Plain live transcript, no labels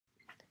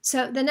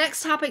So the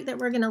next topic that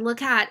we're going to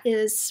look at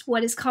is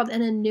what is called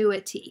an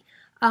annuity.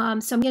 So I'm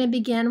going to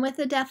begin with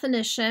the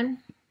definition.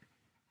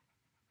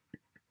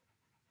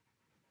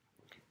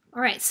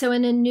 All right, so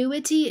an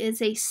annuity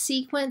is a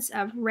sequence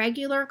of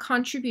regular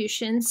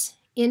contributions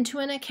into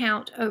an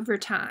account over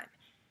time.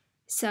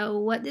 So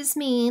what this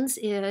means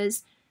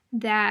is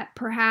that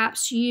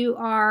perhaps you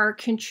are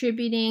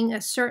contributing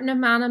a certain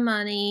amount of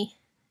money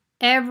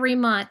every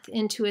month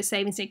into a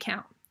savings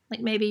account.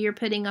 Like maybe you're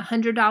putting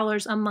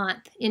 $100 a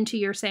month into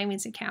your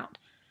savings account,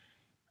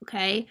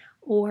 okay?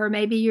 Or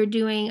maybe you're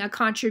doing a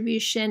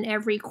contribution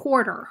every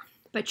quarter,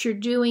 but you're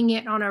doing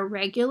it on a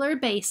regular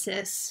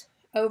basis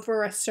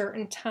over a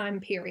certain time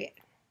period.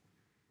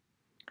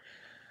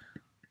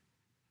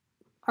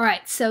 All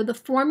right, so the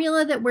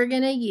formula that we're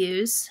going to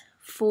use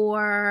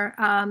for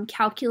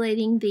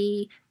calculating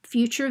the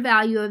future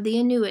value of the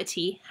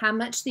annuity, how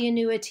much the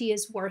annuity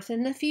is worth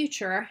in the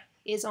future,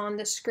 is on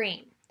the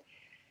screen.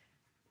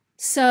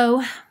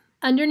 So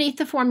underneath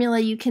the formula,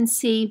 you can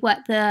see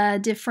what the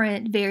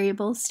different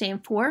variables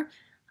stand for.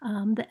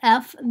 The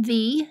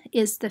FV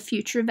is the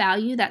future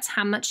value. That's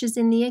how much is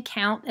in the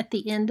account at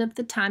the end of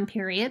the time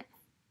period.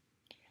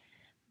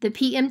 The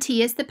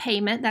PMT is the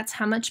payment. That's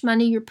how much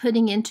money you're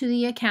putting into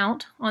the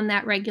account on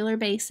that regular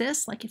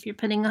basis. Like if you're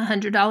putting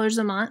 $100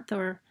 a month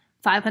or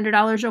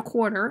 $500 a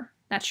quarter,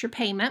 that's your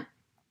payment.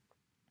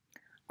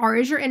 R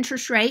is your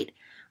interest rate.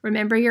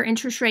 Remember, your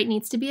interest rate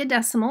needs to be a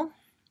decimal.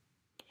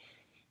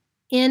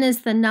 N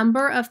is the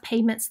number of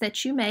payments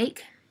that you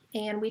make.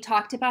 And we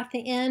talked about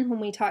the N when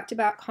we talked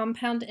about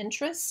compound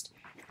interest.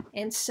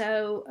 And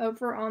so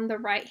over on the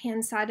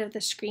right-hand side of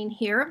the screen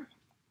here,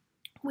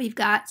 we've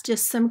got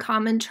just some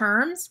common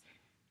terms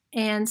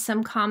and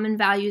some common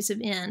values of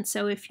N.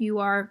 So if you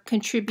are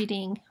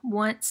contributing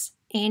once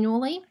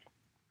annually,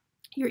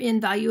 your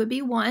N value would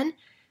be 1.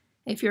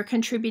 If you're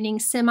contributing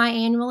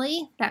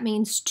semi-annually, that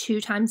means 2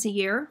 times a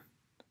year.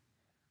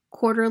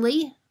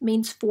 Quarterly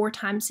means 4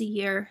 times a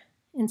year,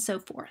 and so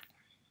forth.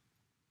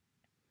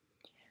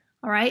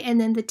 All right, and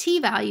then the T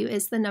value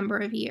is the number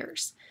of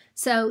years.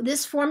 So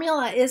this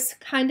formula is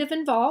kind of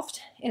involved,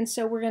 and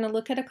so we're going to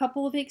look at a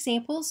couple of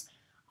examples.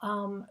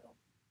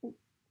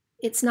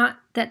 It's not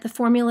that the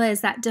formula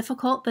is that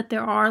difficult, but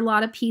there are a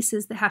lot of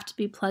pieces that have to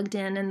be plugged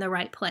in the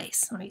right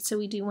place. All right, so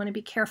we do want to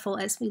be careful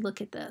as we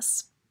look at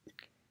this.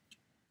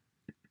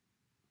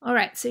 All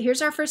right, so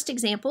here's our first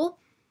example.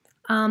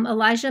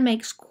 Elijah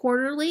makes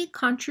quarterly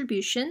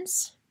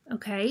contributions.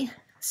 Okay,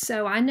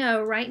 so I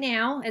know right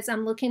now as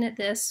I'm looking at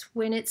this,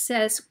 when it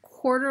says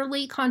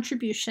quarterly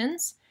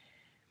contributions,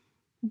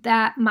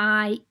 that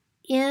my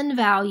N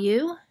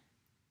value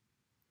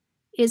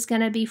is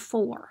going to be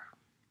 4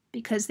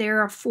 because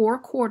there are 4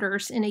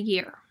 quarters in a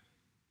year.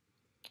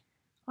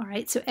 All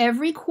right, so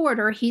every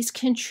quarter he's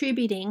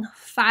contributing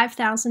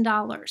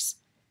 $5,000.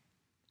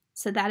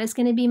 So that is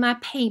going to be my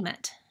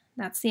payment.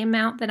 That's the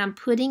amount that I'm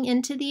putting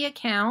into the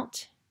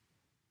account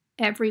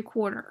every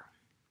quarter.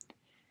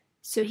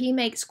 So he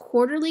makes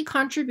quarterly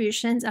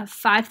contributions of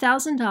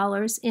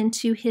 $5,000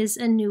 into his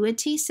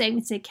annuity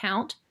savings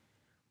account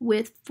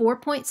with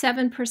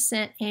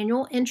 4.7%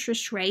 annual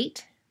interest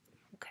rate.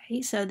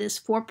 Okay, so this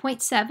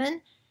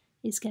 4.7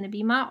 is going to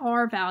be my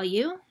R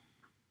value.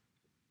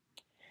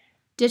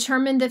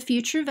 Determine the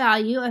future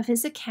value of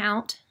his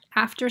account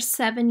after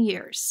 7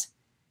 years.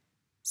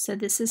 So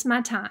this is my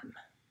time.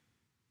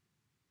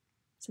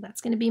 So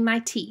that's going to be my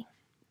T.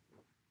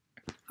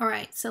 All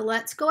right, so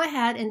let's go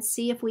ahead and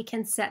see if we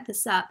can set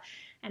this up.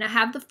 And I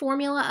have the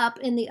formula up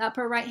in the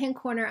upper right-hand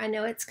corner. I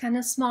know it's kind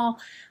of small,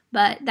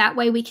 but that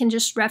way we can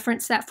just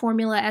reference that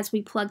formula as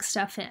we plug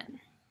stuff in.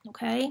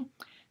 Okay,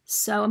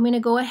 so I'm going to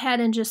go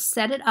ahead and just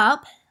set it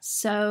up.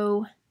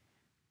 So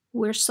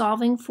we're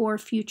solving for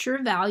future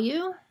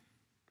value.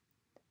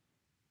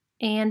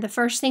 And the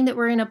first thing that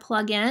we're going to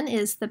plug in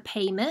is the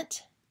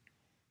payment.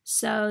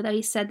 So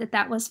they said that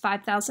that was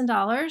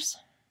 $5,000.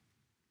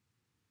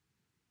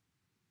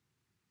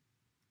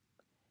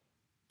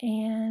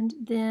 And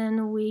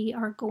then we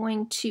are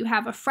going to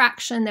have a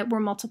fraction that we're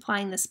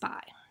multiplying this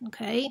by,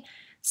 okay?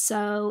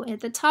 So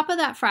at the top of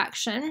that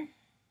fraction,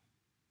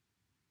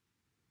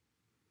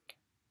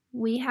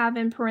 we have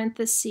in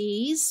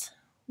parentheses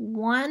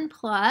 1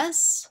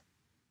 plus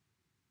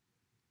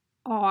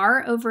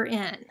R over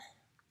N.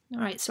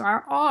 All right, so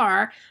our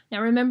R,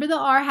 now remember the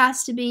R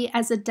has to be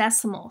as a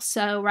decimal.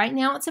 So right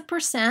now it's a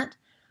percent,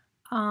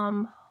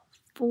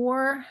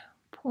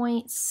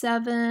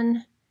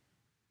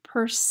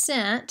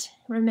 4.7%.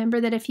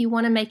 Remember that if you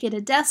want to make it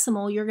a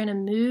decimal, you're going to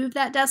move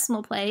that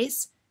decimal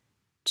place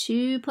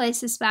 2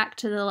 places back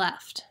to the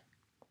left.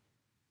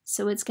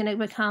 So it's going to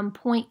become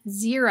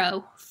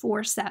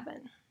 0.047.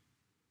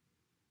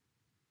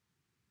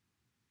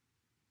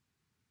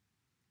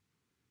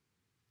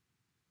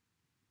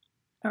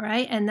 All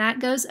right, and that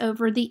goes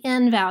over the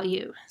N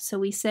value. So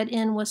we said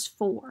N was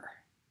 4.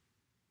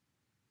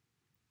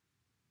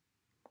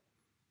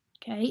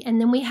 Okay,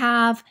 and then we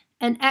have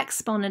an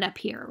exponent up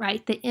here,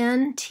 right? The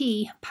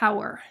NT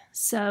power.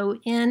 So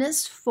N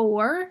is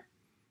 4.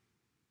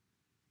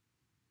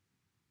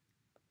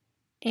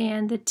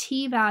 and the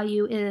t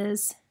value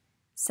is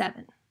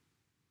 7.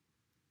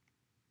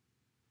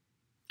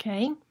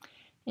 Okay,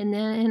 and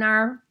then in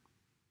our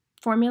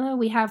formula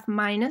we have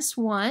minus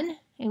 1,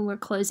 and we're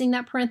closing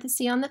that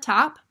parenthesis on the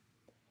top.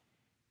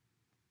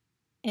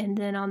 And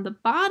then on the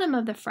bottom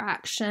of the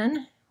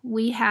fraction,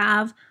 we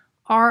have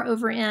r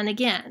over n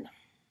again.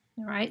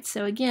 All right,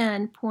 so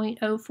again,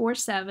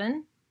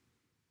 0.047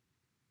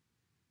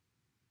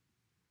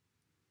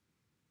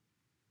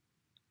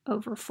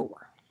 over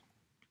 4.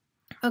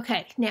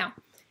 Okay, now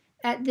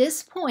at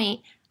this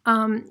point,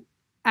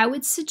 I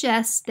would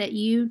suggest that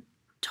you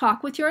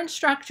talk with your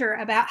instructor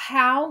about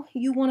how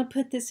you want to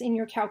put this in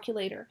your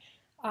calculator.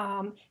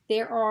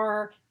 There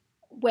are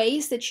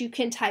ways that you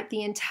can type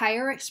the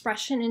entire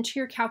expression into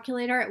your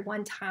calculator at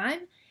one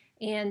time,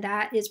 and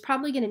that is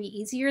probably going to be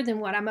easier than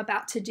what I'm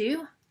about to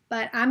do,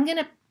 but I'm going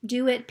to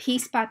do it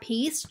piece by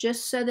piece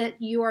just so that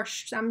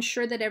I'm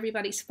sure that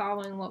everybody's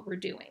following what we're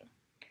doing.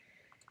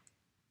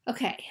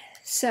 Okay,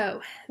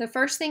 so the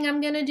first thing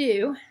I'm going to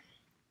do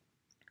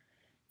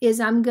is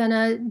I'm going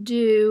to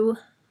do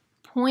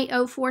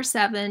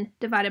 0.047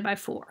 divided by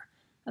 4.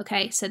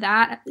 Okay, so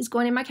that is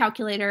going in my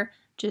calculator,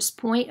 just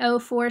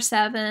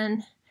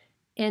 0.047,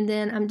 and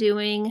then I'm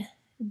doing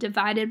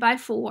divided by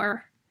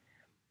 4.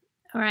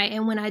 All right,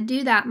 and when I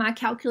do that, my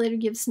calculator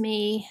gives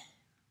me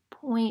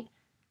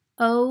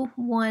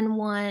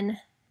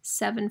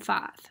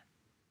 0.01175.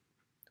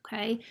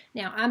 Okay,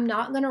 now I'm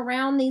not going to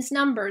round these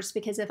numbers,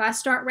 because if I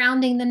start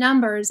rounding the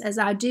numbers as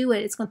I do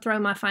it, it's going to throw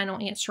my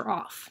final answer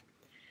off.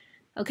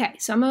 Okay,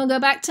 so I'm going to go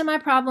back to my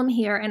problem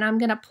here, and I'm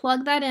going to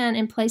plug that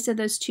in place of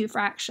those two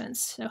fractions.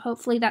 So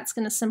hopefully that's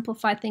going to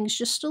simplify things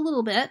just a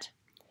little bit.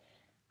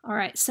 All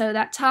right, so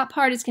that top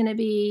part is going to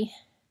be,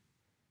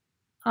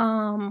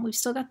 we've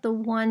still got the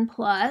 1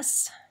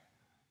 plus.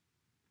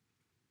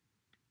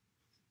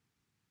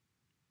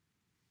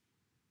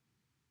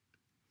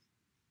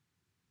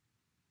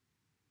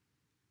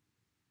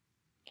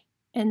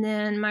 And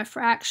then my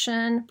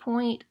fraction,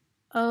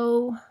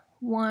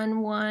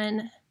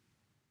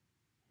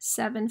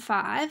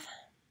 0.01175.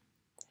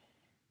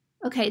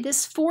 Okay,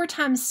 this 4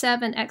 times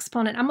 7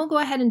 exponent, I'm going to go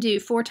ahead and do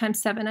 4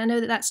 times 7. I know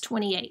that that's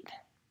 28.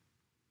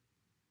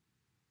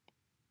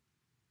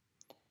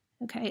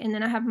 Okay, and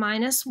then I have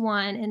minus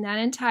 1, and that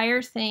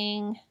entire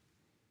thing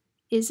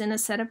is in a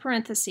set of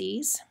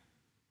parentheses.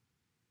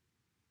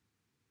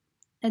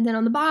 And then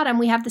on the bottom,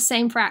 we have the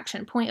same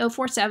fraction,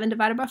 0.047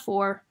 divided by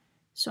 4.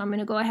 So I'm going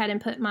to go ahead and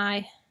put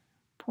my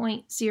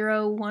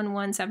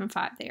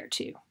 0.01175 there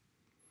too.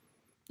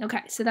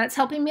 Okay, so that's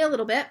helping me a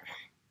little bit.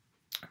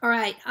 All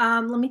right,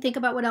 let me think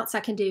about what else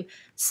I can do.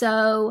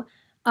 So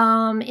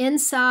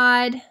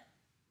inside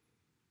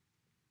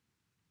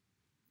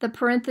the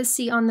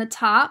parenthesis on the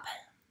top,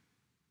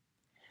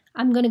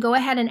 I'm going to go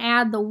ahead and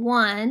add the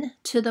 1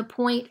 to the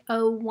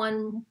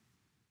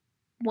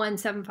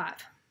 0.01175.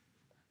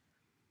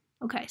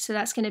 Okay, so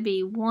that's going to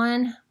be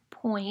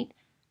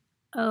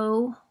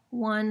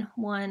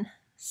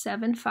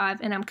 1.01175,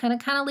 and I'm going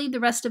to kind of leave the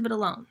rest of it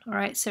alone. All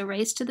right, so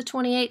raised to the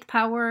 28th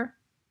power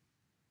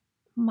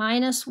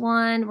minus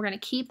 1. We're going to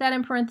keep that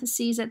in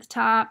parentheses at the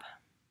top.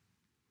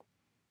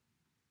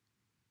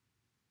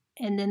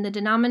 And then the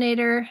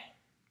denominator,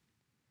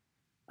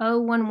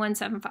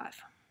 0.01175.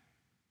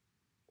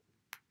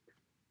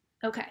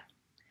 Okay,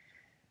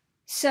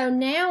 so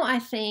now I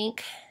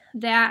think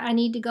that I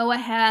need to go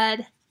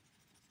ahead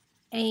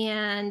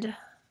and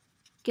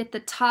get the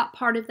top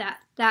part of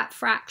that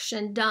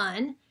fraction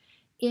done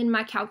in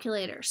my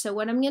calculator. So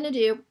what I'm going to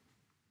do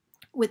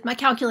with my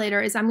calculator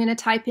is I'm going to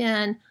type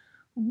in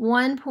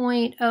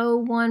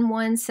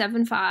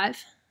 1.01175.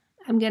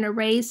 I'm going to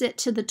raise it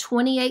to the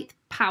 28th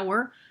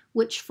power,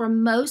 which for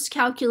most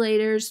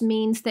calculators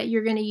means that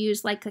you're going to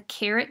use like a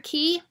caret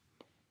key.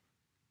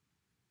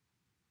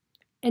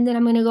 And then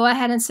I'm going to go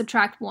ahead and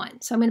subtract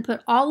 1. So I'm going to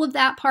put all of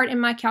that part in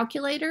my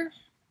calculator.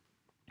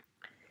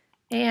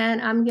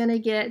 And I'm going to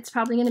get, it's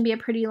probably going to be a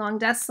pretty long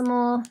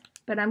decimal,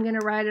 but I'm going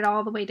to write it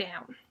all the way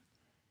down.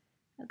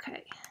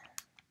 Okay.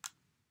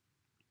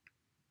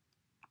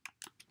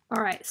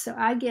 All right, so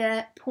I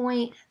get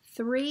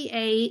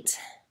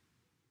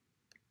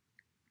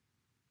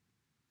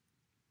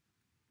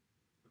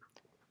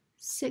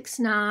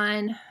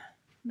 0.3869.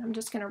 I'm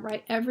just going to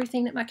write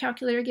everything that my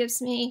calculator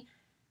gives me.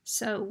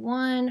 So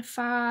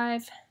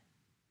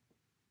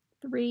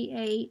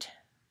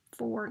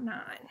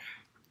 1.53849.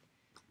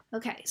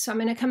 Okay, so I'm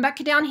going to come back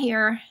down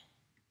here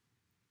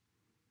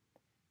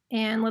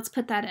and let's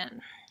put that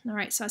in. All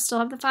right, so I still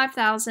have the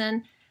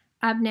 5,000.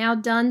 I've now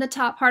done the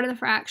top part of the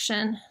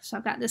fraction, so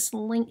I've got this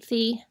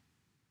lengthy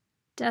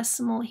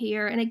decimal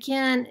here. And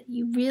again,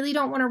 you really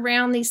don't want to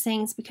round these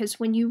things, because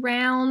when you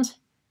round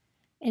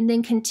and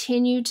then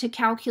continue to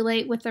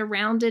calculate with a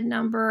rounded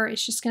number,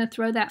 it's just going to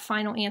throw that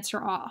final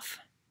answer off.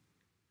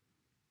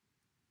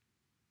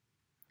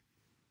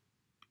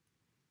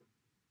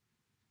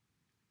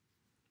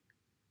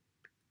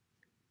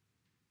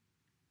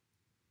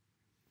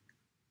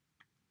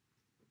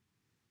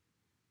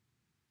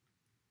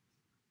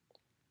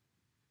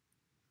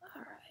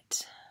 All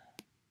right.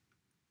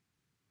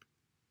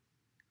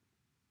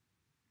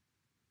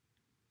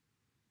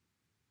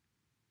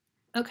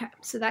 Okay,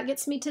 so that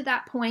gets me to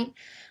that point.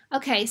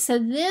 Okay, so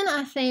then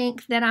I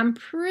think that I'm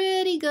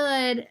pretty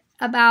good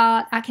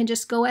about, I can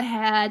just go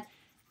ahead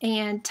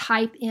and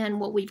type in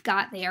what we've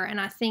got there, and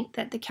I think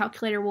that the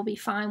calculator will be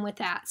fine with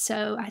that.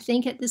 So I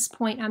think at this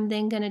point I'm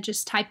then going to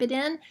just type it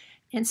in,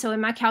 and so in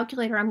my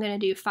calculator I'm going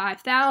to do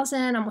 5,000.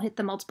 I'm going to hit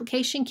the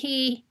multiplication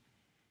key.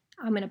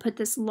 I'm going to put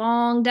this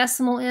long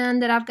decimal in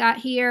that I've got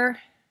here.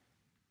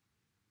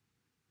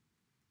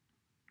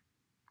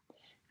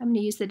 I'm going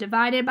to use the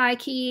divided by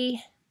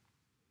key,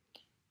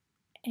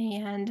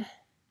 and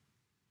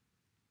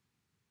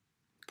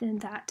then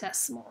that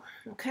decimal.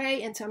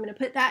 Okay, and so I'm going to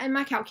put that in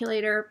my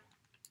calculator,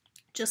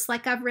 just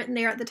like I've written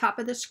there at the top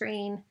of the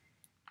screen.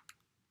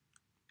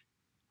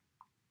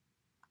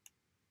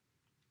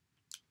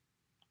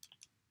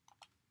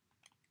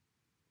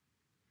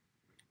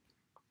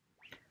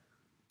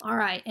 All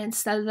right, and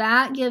so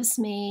that gives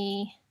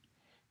me,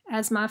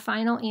 as my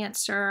final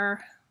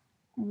answer,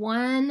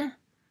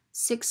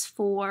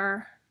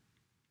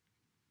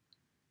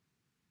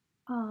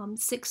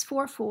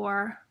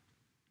 164,644.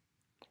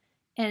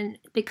 And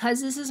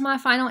because this is my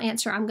final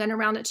answer, I'm going to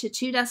round it to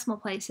 2 decimal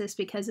places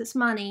because it's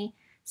money,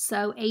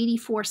 so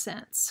 84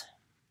 cents.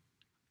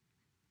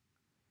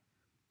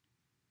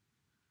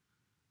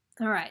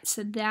 All right,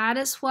 so that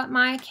is what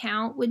my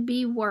account would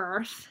be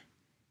worth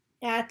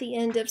at the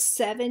end of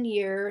 7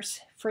 years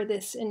for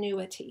this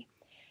annuity.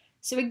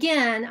 So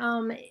again,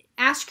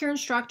 ask your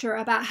instructor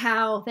about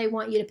how they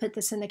want you to put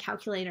this in the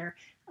calculator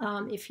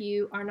if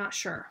you are not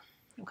sure.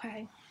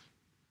 Okay.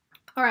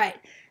 All right,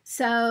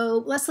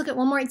 so let's look at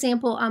one more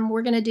example.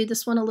 We're going to do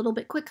this one a little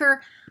bit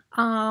quicker.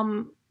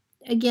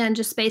 Again,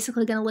 just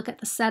basically going to look at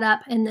the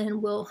setup, and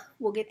then we'll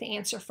get the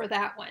answer for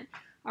that one.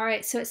 All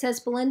right, so it says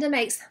Belinda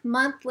makes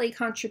monthly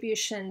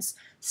contributions.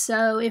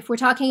 So if we're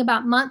talking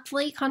about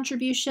monthly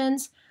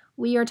contributions,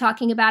 we are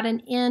talking about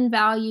an end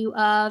value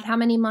of how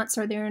many months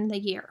are there in the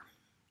year?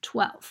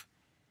 12.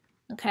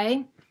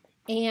 Okay,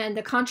 and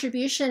the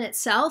contribution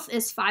itself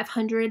is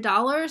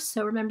 $500.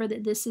 So remember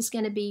that this is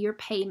going to be your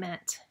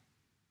payment.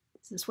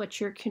 This is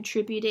what you're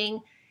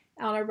contributing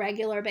on a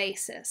regular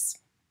basis.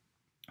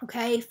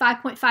 Okay,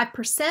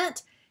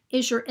 5.5%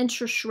 is your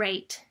interest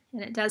rate,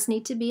 and it does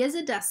need to be as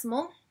a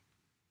decimal.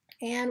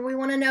 And we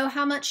want to know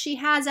how much she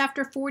has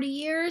after 40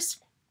 years.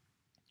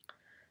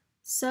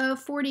 So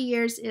 40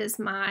 years is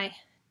my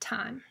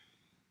time.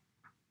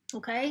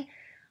 Okay,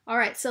 all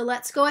right, so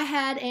let's go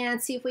ahead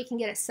and see if we can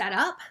get it set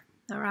up.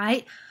 All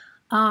right.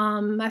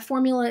 My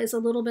formula is a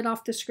little bit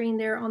off the screen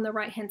there on the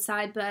right hand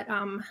side, but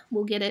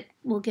we'll get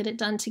it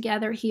done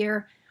together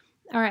here.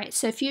 All right,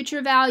 so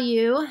future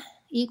value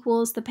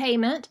equals the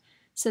payment.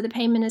 So the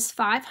payment is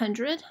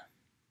 500.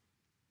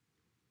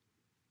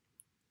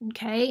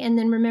 Okay, and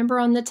then remember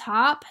on the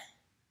top,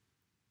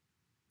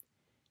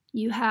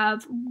 you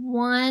have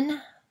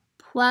 1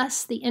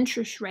 plus the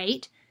interest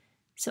rate.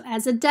 So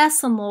as a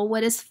decimal,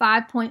 what is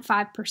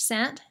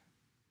 5.5%?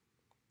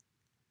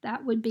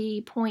 That would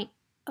be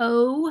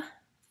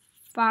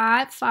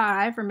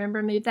 0.055.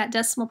 Remember, move that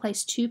decimal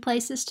place 2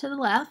 places to the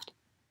left,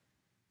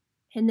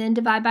 and then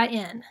divide by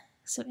n.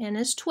 So n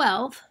is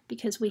 12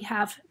 because we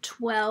have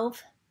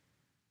 12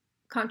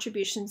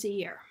 contributions a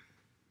year.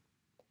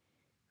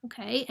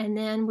 Okay, and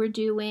then we're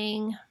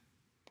doing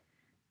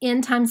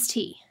n times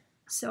t.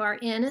 So our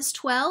n is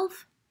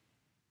 12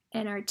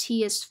 and our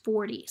t is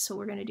 40. So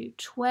we're going to do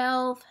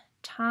 12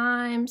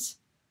 times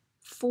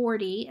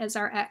 40 as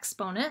our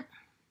exponent.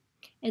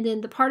 And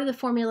then the part of the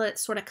formula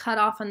that's sort of cut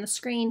off on the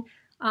screen,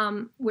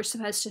 we're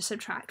supposed to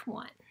subtract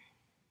 1.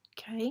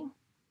 Okay.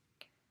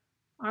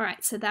 All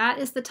right, so that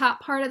is the top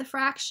part of the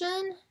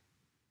fraction.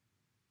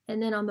 And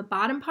then on the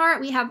bottom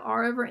part, we have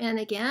r over n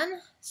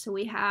again. So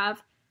we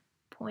have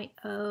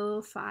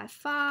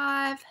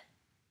 0.055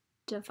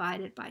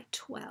 divided by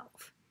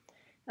 12.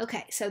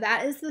 Okay, so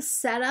that is the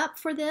setup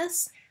for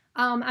this.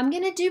 I'm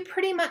going to do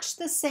pretty much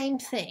the same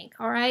thing,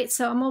 all right?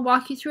 So I'm going to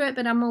walk you through it,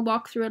 but I'm going to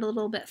walk through it a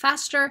little bit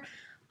faster.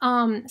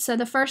 So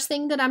the first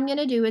thing that I'm going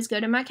to do is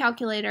go to my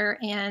calculator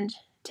and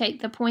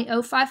take the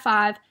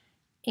 0.055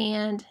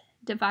 and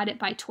divide it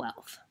by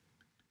 12.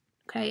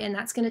 Okay, and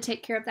that's going to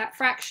take care of that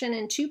fraction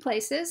in 2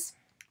 places.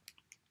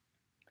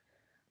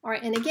 All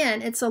right, and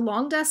again, it's a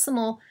long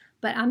decimal,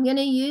 but I'm going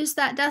to use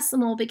that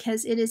decimal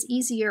because it is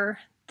easier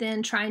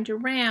than trying to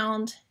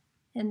round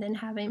and then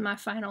having my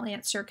final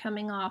answer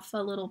coming off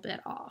a little bit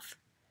off.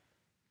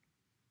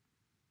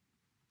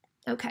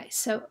 Okay,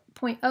 so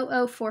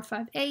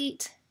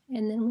 0.00458,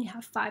 and then we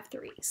have 5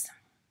 3s.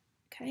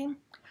 Okay.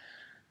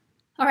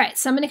 All right,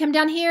 so I'm going to come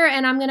down here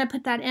and I'm going to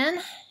put that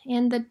in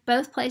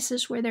both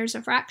places where there's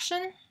a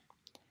fraction.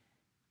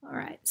 All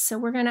right, so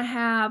we're going to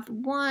have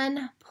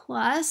 1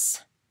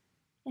 plus,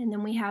 and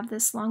then we have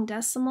this long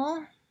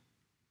decimal.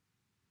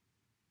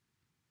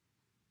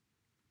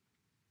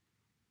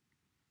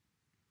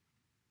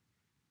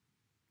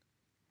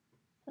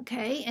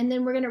 Okay, and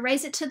then we're going to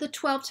raise it to the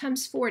 12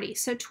 times 40.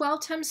 So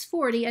 12 times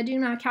 40, I do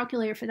not have a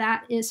calculator for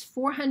that, is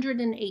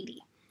 480.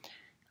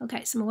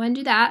 Okay, so I'm going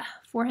to do that.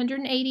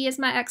 480 is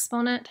my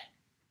exponent.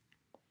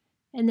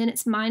 And then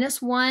it's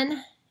minus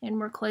 1 and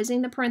we're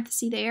closing the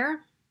parenthesis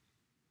there.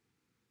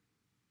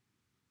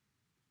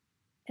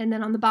 And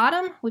then on the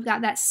bottom, we've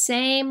got that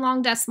same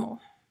long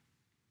decimal.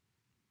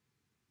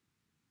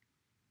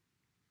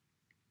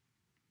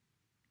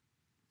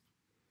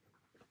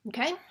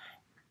 Okay.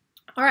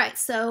 All right,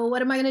 so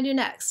what am I going to do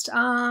next?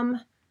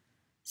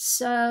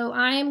 So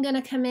I'm going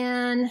to come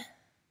in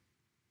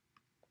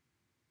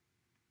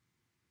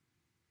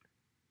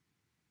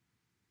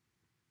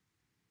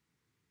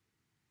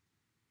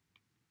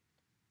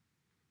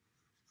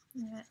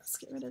let's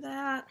get rid of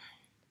that.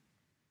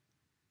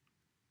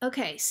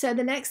 Okay, so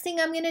the next thing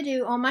I'm going to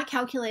do on my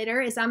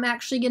calculator is I'm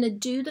actually going to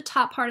do the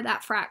top part of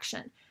that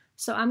fraction.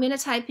 So I'm going to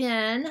type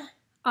in,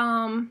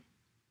 well,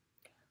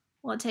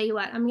 I'll tell you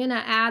what, I'm going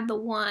to add the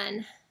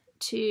 1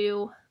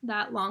 to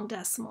that long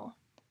decimal.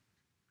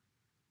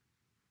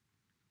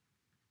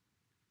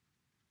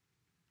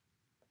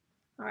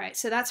 All right,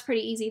 so that's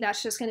pretty easy.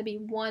 That's just going to be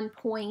 1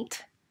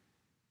 point.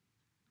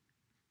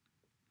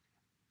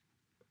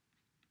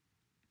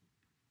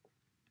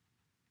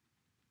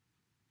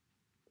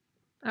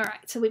 All right,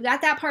 so we've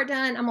got that part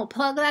done. I'm going to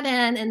plug that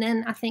in, and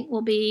then I think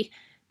we'll be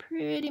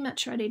pretty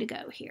much ready to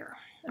go here.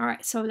 All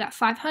right, so we've got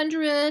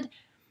 500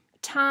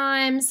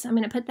 times, I'm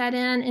going to put that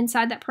in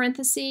inside that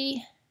parenthesis.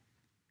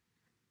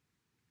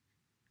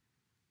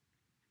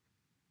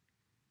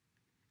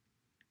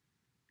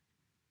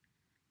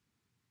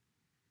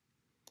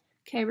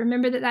 Okay,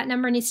 remember that that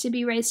number needs to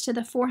be raised to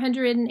the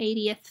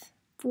 480th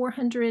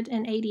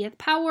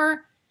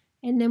power,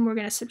 and then we're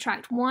going to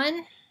subtract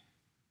 1.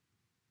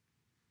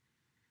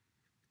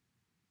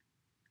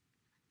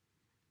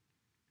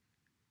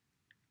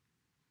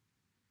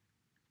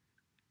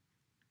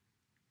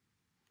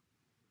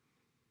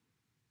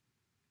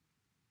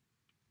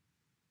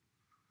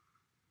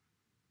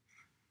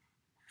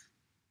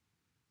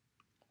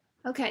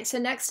 Okay, so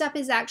next up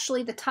is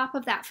actually the top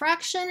of that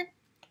fraction.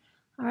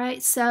 All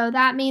right, so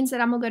that means that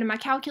I'm going to go to my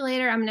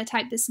calculator. I'm going to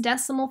type this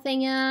decimal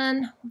thing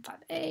in,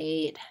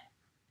 158.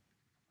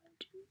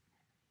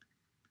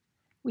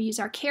 We use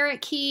our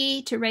caret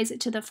key to raise it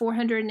to the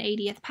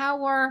 480th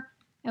power,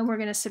 and we're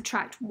going to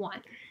subtract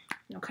 1.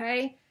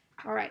 Okay,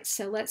 all right,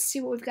 so let's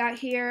see what we've got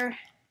here.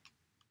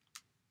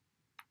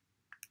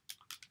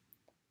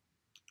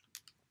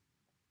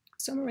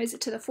 So I'm going to raise it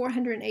to the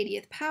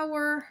 480th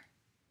power,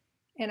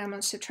 and I'm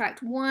going to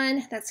subtract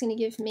 1. That's going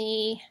to give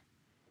me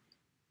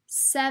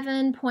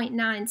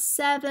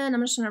 7.97.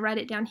 I'm just going to write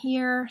it down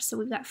here. So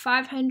we've got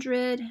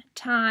 500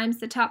 times,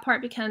 the top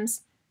part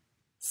becomes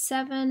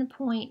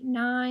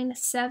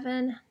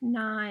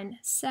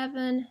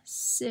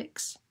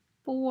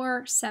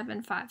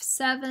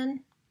 7.979764757.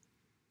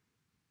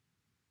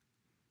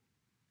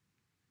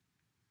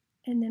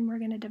 And then we're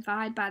going to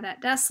divide by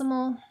that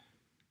decimal.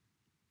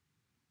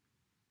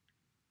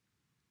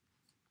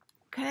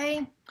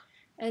 Okay.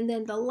 And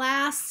then the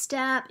last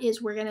step is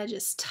we're going to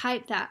just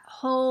type that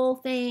whole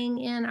thing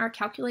in our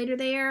calculator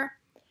there.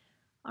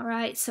 All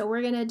right, so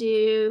we're going to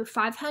do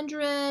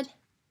 500,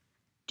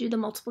 do the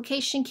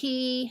multiplication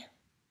key,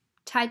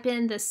 type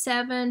in the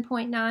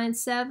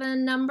 7.97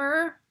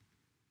 number.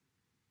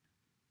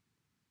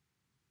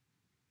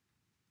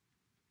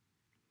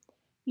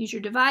 Use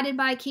your divided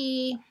by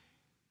key,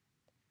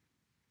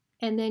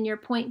 and then your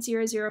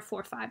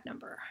 0.0045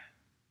 number.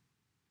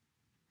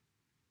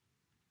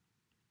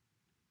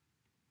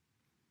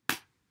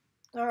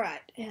 All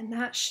right, and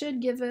that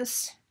should give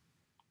us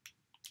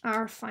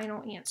our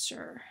final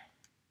answer.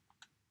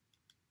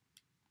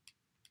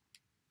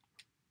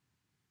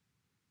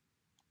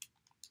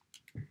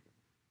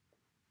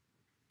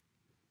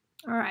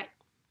 All right,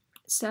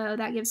 so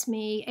that gives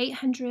me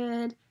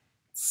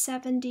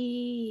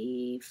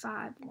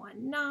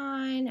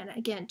 875.19, and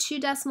again, 2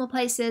 decimal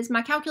places.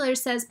 My calculator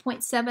says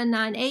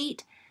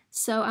 0.798,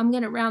 so I'm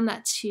going to round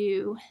that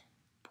to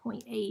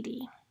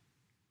 0.80.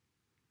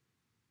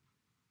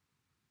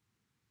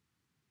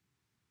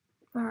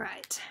 All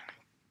right,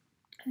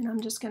 and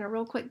I'm just going to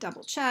real quick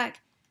double check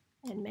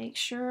and make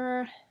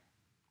sure.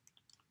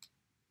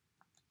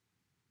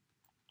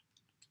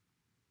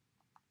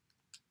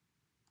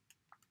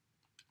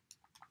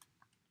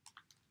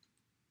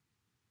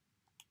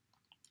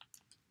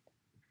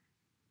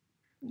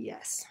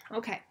 Yes,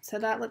 okay, so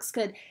that looks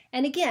good.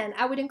 And again,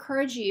 I would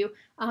encourage you,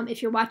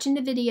 if you're watching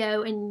the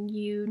video and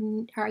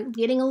you are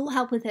getting a little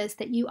help with this,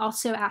 that you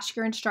also ask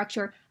your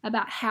instructor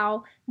about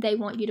how they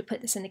want you to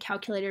put this in the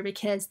calculator,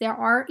 because there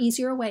are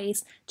easier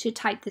ways to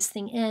type this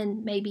thing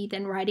in maybe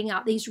than writing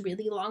out these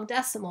really long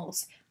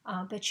decimals.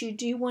 But you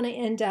do want to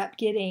end up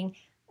getting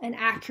an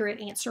accurate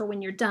answer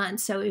when you're done,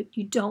 so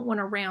you don't want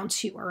to round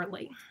too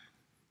early.